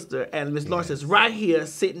my sister. And Miss Lawrence is right here,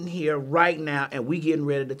 sitting here right now, and we getting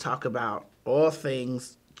ready to talk about all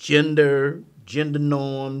things gender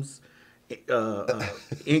norms,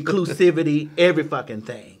 inclusivity, every fucking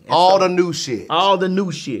thing. And all the new shit. All the new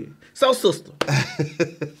shit. So, sister,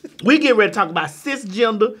 we get ready to talk about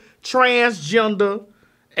cisgender, transgender,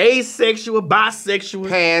 asexual, bisexual,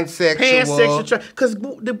 pansexual. Because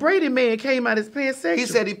the Brady man came out as pansexual. He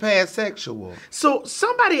said he pansexual. So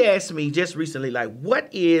somebody asked me just recently, like, what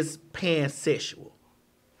is pansexual?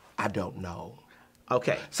 I don't know.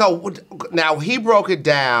 Okay. So now he broke it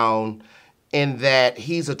down in that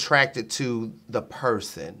he's attracted to the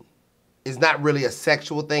person. It's not really a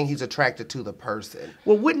sexual thing. He's attracted to the person.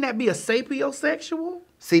 Well, wouldn't that be a sapiosexual?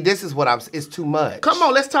 See, this is what it's too much. Come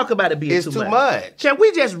on, let's talk about it being it's too much. Can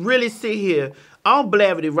we just really sit here on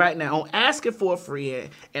Blavity right now on Asking for a Friend,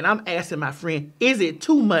 and I'm asking my friend, is it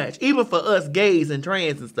too much? Even for us gays and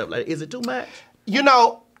trans and stuff like that, is it too much? You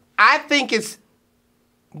know, I think it's,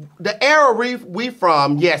 the era we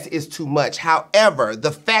from, yes, is too much. However,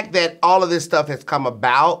 the fact that all of this stuff has come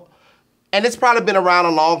about And it's probably been around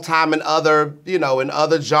a long time in other, in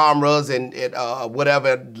other genres and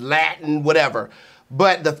whatever, Latin, whatever.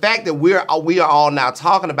 But the fact that we are all now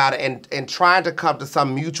talking about it and trying to come to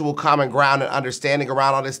some mutual common ground and understanding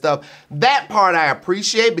around all this stuff, that part I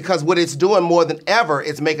appreciate, because what it's doing more than ever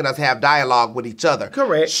is making us have dialogue with each other.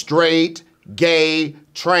 Correct. Straight, gay,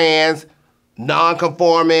 trans,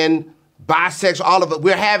 non-conforming, bisexual, all of it.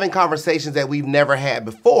 We're having conversations that we've never had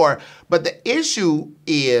before. But the issue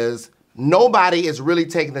is nobody is really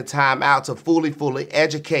taking the time out to fully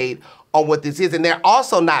educate on what this is. And they're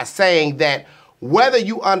also not saying that whether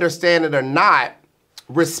you understand it or not,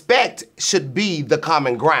 respect should be the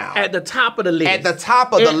common ground. At the top of the list. At the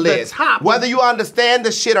top of the list. Whether you understand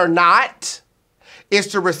the shit or not, is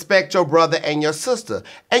to respect your brother and your sister.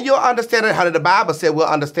 And you'll understand it how the Bible said we'll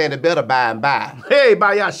understand it better by and by. Hey,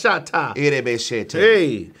 by your shata. It be shit.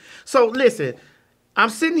 Hey. So listen, I'm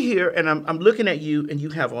sitting here and I'm looking at you, and you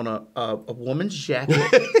have on a woman's jacket.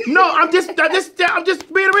 No, I'm just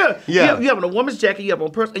being real. Yeah. You have on a woman's jacket. You have on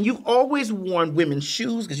a purse, and you've always worn women's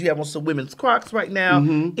shoes because you have on some women's Crocs right now.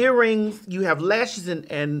 Earrings. You have lashes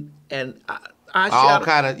and eyeshadow. All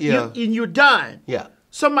kind of And you're done. Yeah.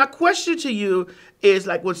 So my question to you is,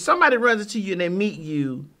 like, when somebody runs into you and they meet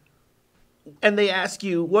you, and they ask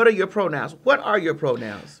you, what are your pronouns? What are your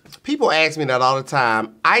pronouns? People ask me that all the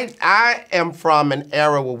time. I am from an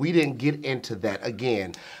era where we didn't get into that.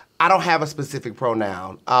 Again, I don't have a specific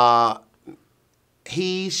pronoun.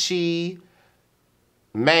 He, she,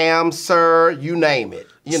 ma'am, sir, you name it.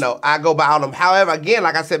 I go by all them. However, again,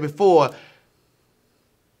 like I said before,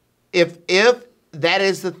 if that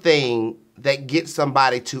is the thing that gets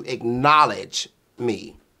somebody to acknowledge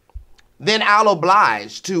me, then I'll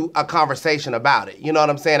oblige to a conversation about it. You know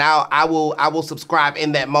what I'm saying? I will subscribe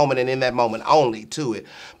in that moment and in that moment only to it.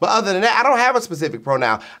 But other than that, I don't have a specific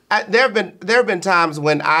pronoun. There have been times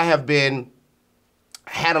when I have been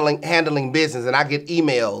handling business and I get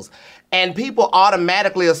emails, and people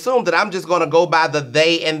automatically assume that I'm just going to go by the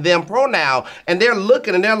they and them pronoun, and they're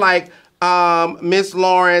looking and they're like, Miss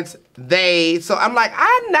Lawrence, they. So I'm like,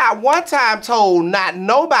 I not one time told not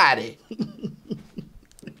nobody.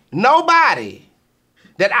 Nobody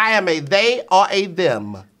that I am a they or a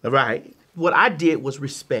them. Right. What I did was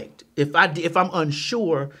respect. If I'm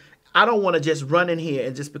unsure, I don't want to just run in here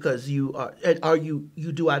and just because you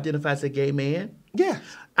do identify as a gay man. Yeah.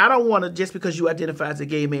 I don't want to just because you identify as a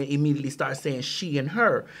gay man immediately start saying she and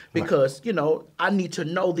her, because I need to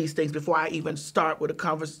know these things before I even start with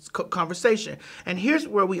a conversation. And here's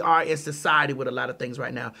where we are in society with a lot of things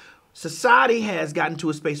right now. Society has gotten to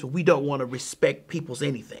a space where we don't want to respect people's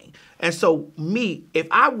anything. And so if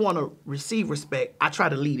I want to receive respect, I try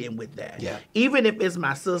to lead in with that. Yeah. Even if it's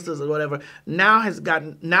my sisters or whatever, now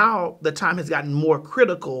the time has gotten more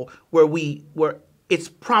critical where it's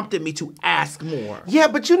prompted me to ask more. Yeah,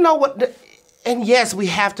 but you know what? And yes, we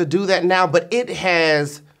have to do that now, but it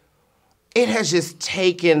has just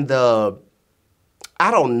taken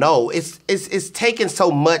I don't know. It's taken so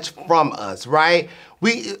much from us, right?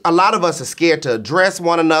 A lot of us are scared to address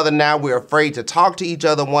one another now. We're afraid to talk to each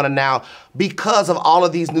other now because of all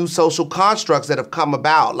of these new social constructs that have come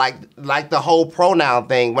about, like the whole pronoun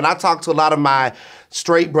thing. When I talk to a lot of my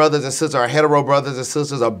straight brothers and sisters, or hetero brothers and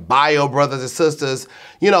sisters, or bio brothers and sisters,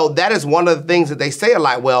 that is one of the things that they say a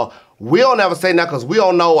lot. Well, we don't ever say nothing because we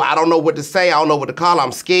don't know. I don't know what to say. I don't know what to call.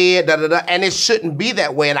 I'm scared, And it shouldn't be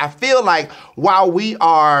that way. And I feel like while we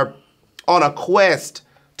are on a quest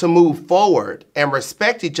to move forward and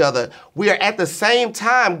respect each other, we are at the same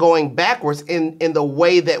time going backwards in the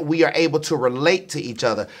way that we are able to relate to each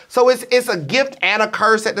other. So it's a gift and a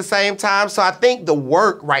curse at the same time. So I think the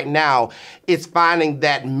work right now is finding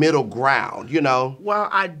that middle ground, Well,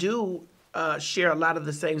 I do share a lot of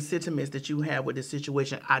the same sentiments that you have with this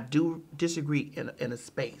situation. I do disagree in a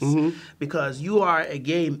space because you are a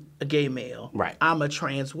gay male. Right. I'm a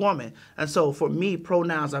trans woman. And so for me,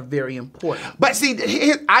 pronouns are very important. But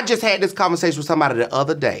see, I just had this conversation with somebody the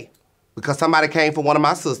other day because somebody came for one of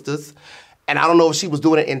my sisters, and I don't know if she was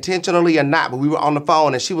doing it intentionally or not, but we were on the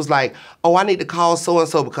phone and she was like, oh, I need to call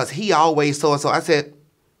so-and-so because he always so-and-so. I said,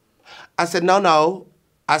 no.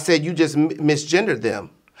 I said, you just misgendered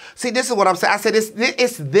them. See, this is what I'm saying. I said,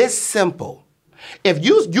 it's this simple. If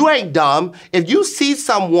you ain't dumb, if you see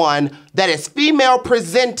someone that is female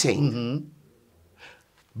presenting,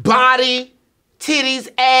 body, titties,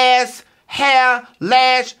 ass, hair,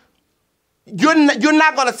 lash, you're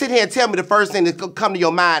not going to sit here and tell me the first thing that come to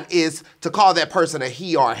your mind is to call that person a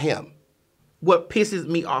he or a him. What pisses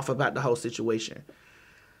me off about the whole situation,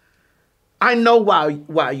 I know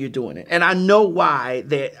why you're doing it, and I know why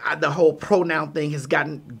that the whole pronoun thing has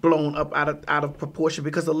gotten blown up out of proportion,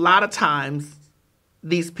 because a lot of times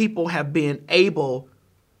these people have been able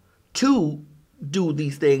to do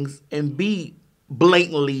these things and be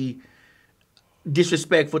blatantly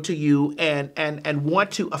disrespectful to you and want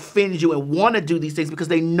to offend you and want to do these things because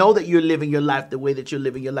they know that you're living your life the way that you're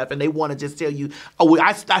living your life, and they want to just tell you, oh,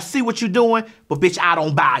 I see what you're doing, but bitch, I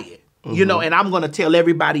don't buy it. You know, and I'm going to tell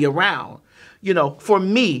everybody around. You know, for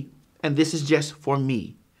me, and this is just for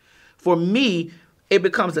me, it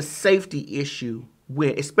becomes a safety issue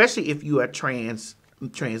when, especially if you are trans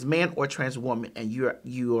man or trans woman, and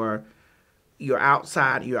you're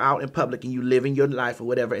outside, you're out in public, and you living your life or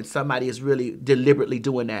whatever, and somebody is really deliberately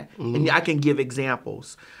doing that. And I can give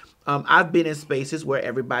examples. I've been in spaces where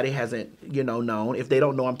everybody hasn't, known. If they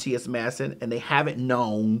don't know I'm T.S. Madison and they haven't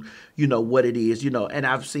known, what it is, and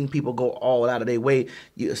I've seen people go all out of their way.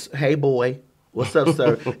 Hey, boy, what's up,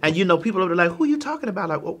 sir? And, people are like, who are you talking about?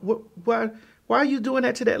 Like, why are you doing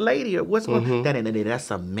that to that lady? Or what's going on?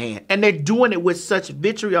 That's a man. And they're doing it with such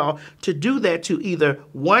vitriol to do that to either,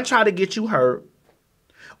 one, try to get you hurt,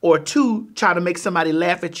 or two, try to make somebody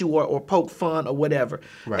laugh at you or poke fun or whatever.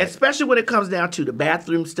 Right. Especially when it comes down to the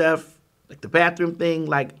bathroom stuff, like the bathroom thing.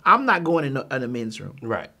 Like, I'm not going in a men's room.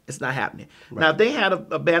 Right. It's not happening. Right. Now, if they had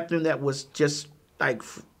a bathroom that was just like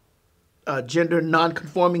a gender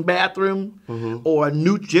non-conforming bathroom or a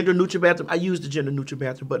gender neutral bathroom, I use the gender neutral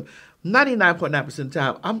bathroom, but 99.9% of the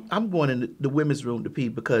time, I'm going in the women's room to pee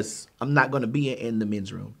because I'm not going to be in the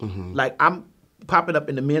men's room. Like, I'm popping up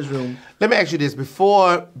in the men's room. Let me ask you this: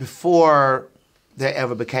 before there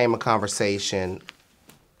ever became a conversation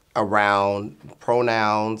around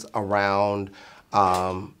pronouns, around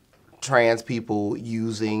trans people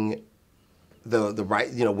using the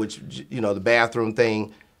right, the bathroom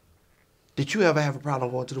thing, did you ever have a problem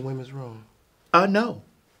going to the women's room? No,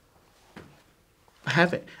 I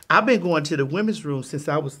haven't. I've been going to the women's room since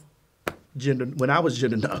when I was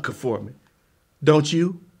gender non-conforming. Don't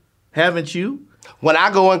you? Haven't you? When I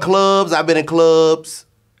go in clubs, I've been in clubs,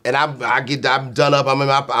 and I'm done up. I'm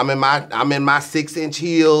in my 6-inch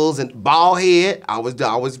heels and bald head. I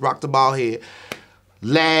always rock the bald head.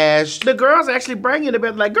 Lash. The girls actually bring you to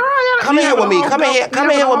bed like, girl, come here with me. Come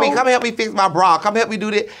here with me. Come help me fix my bra. Come help me do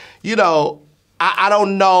that. I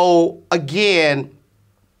don't know. Again,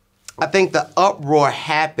 I think the uproar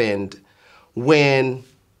happened when.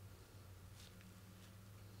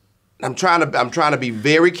 I'm trying to be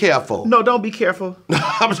very careful. No, don't be careful.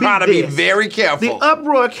 I'm trying to be very careful. The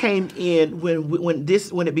uproar came in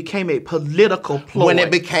when it became a political ploy. When it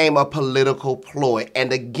became a political ploy.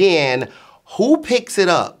 And again, who picks it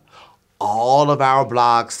up? All of our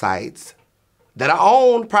blog sites that are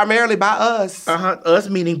owned primarily by us. Us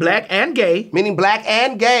meaning black and gay.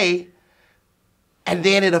 And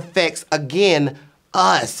then it affects, again,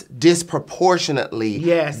 us disproportionately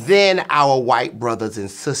than our white brothers and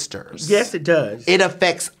sisters. Yes, it does. It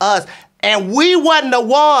affects us. And we wasn't the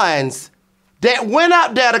ones that went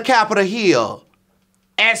up there to Capitol Hill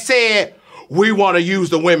and said, we want to use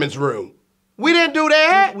the women's room. We didn't do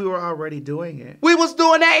that. We were already doing it. We was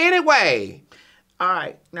doing that anyway. All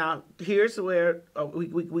right. Now, here's where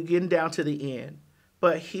we're getting down to the end.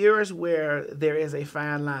 But here's where there is a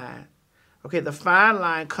fine line. Okay, the fine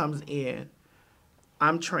line comes in.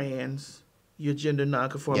 I'm trans, you're gender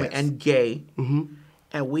nonconforming and gay,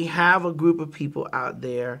 and we have a group of people out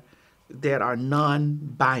there that are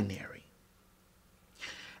non-binary.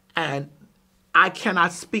 And I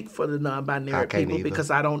cannot speak for the non-binary people because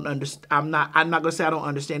I don't understand. I'm not going to say I don't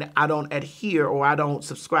understand it. I don't adhere or I don't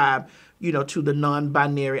subscribe, to the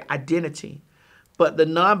non-binary identity. But the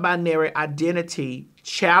non-binary identity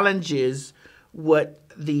challenges what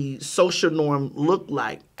the social norm looked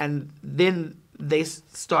like, and then they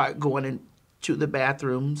start going into the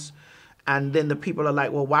bathrooms, and then the people are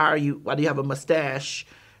like, well, why do you have a mustache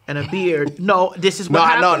and a beard? No, this is what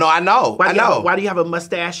happens. I know. Why do you have a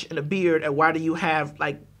mustache and a beard, and why do you have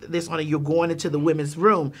like this on it? You're going into the women's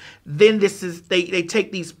room. Then they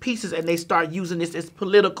take these pieces and they start using this as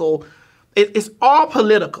political. It's all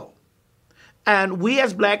political. And we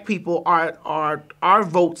as black people our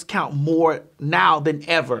votes count more now than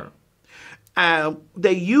ever.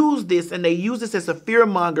 They use this as a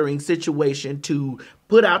fear-mongering situation to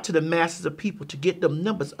put out to the masses of people to get them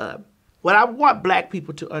numbers up. What I want black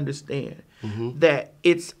people to understand, that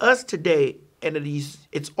it's us today and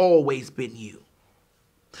it's always been you.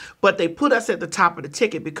 But they put us at the top of the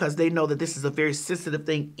ticket because they know that this is a very sensitive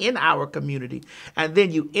thing in our community. And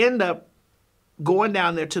then you end up going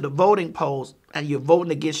down there to the voting polls and you're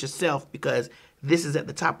voting against yourself because this is at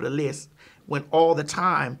the top of the list when all the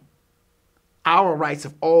time our rights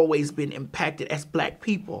have always been impacted as black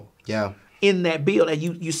people. Yeah. In that bill, and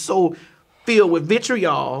you so filled with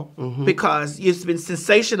vitriol because it's been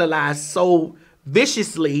sensationalized so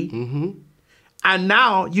viciously, and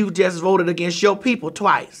now you just voted against your people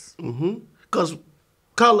twice. Because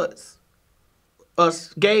colors,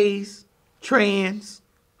 us gays, trans,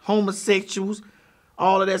 homosexuals,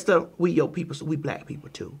 all of that stuff, we your people, so we black people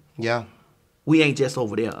too. Yeah. We ain't just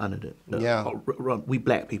over there under the Yeah. We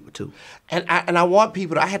black people too. And I want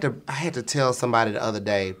people to, I had to tell somebody the other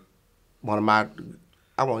day, one of my,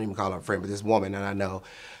 I won't even call her a friend, but this woman that I know,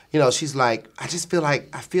 you know, she's like, I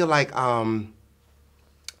feel like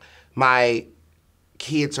my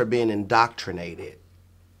kids are being indoctrinated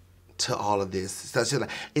to all of this. So she's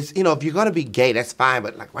like, it's, you know, if you're gonna be gay, that's fine,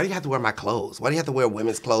 but like, why do you have to wear my clothes? Why do you have to wear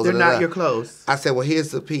women's clothes? They're not your clothes. I said, well,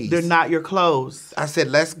 here's the piece. They're not your clothes. I said,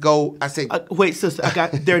 let's go. I said, wait, sister,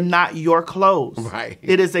 they're not your clothes. Right.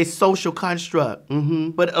 It is a social construct.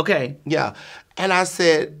 But okay. Yeah. And I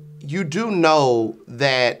said, you do know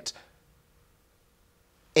that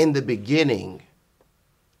in the beginning,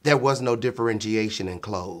 there was no differentiation in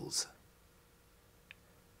clothes.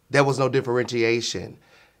 There was no differentiation.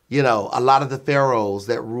 You know, a lot of the pharaohs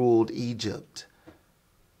that ruled Egypt,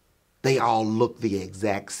 they all looked the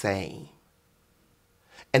exact same.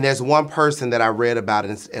 And there's one person that I read about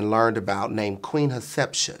and learned about named Queen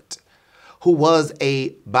Hatshepsut, who was a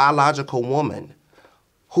biological woman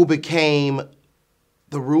who became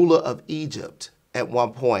the ruler of Egypt at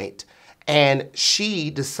one point. And she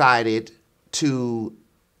decided to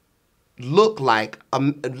look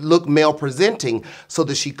male presenting so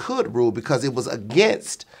that she could rule, because it was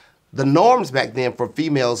against the norms back then for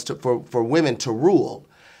females for women to rule.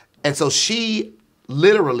 And so she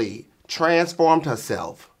literally transformed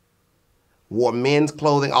herself, wore men's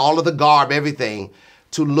clothing, all of the garb, everything,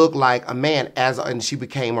 to look like a man, and she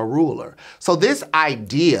became a ruler. So this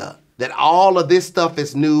idea that all of this stuff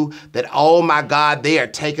is new, that, oh my God, they are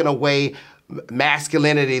taking away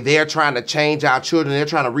masculinity, they're trying to change our children, they're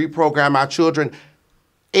trying to reprogram our children,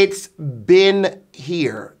 it's been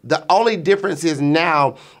here. The only difference is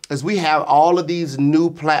now is we have all of these new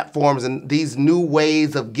platforms and these new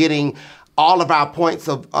ways of getting all of our points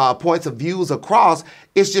of views across.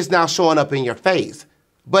 It's just now showing up in your face.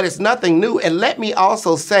 But it's nothing new. And let me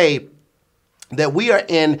also say that we are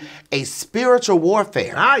in a spiritual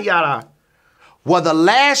warfare. Well, the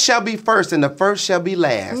last shall be first and the first shall be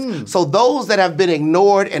last. So those that have been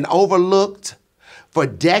ignored and overlooked for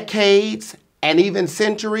decades and even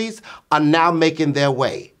centuries are now making their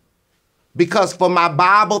way. Because for my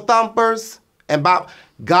Bible thumpers, and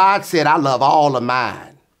God said, I love all of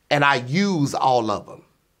mine, and I use all of them.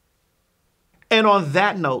 And on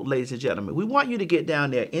that note, ladies and gentlemen, we want you to get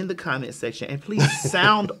down there in the comment section and please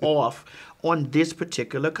sound off on this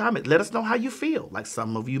particular comment. Let us know how you feel. Like,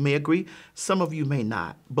 some of you may agree, some of you may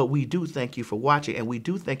not. But we do thank you for watching, and we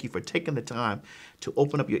do thank you for taking the time to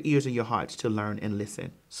open up your ears and your hearts to learn and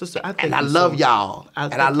listen. Sister, I thank you. And I love y'all.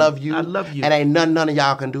 And I love you. I love you. And ain't nothing none of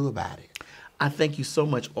y'all can do about it. I thank you so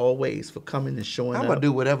much always for coming and showing up. I'm going to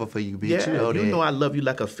do whatever for you, bitch. Yeah, you know I love you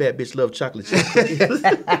like a fat bitch love chocolate chip.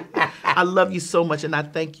 I love you so much, and I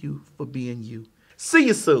thank you for being you. See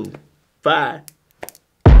you soon. Bye.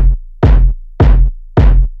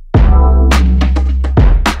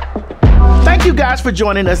 Thank you guys for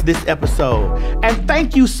joining us this episode. And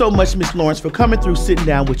thank you so much, Miss Lawrence, for coming through, sitting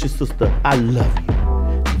down with your sister. I love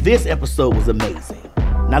you. This episode was amazing.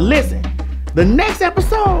 Now listen, the next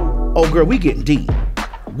episode, oh girl, we getting deep.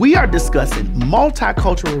 We are discussing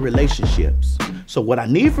multicultural relationships. So what I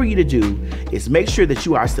need for you to do is make sure that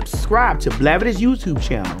you are subscribed to Blavity's YouTube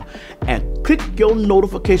channel and click your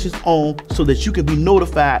notifications on so that you can be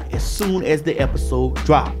notified as soon as the episode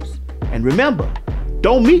drops. And remember,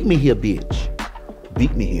 don't meet me here, bitch.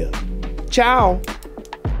 Beat me here. Ciao.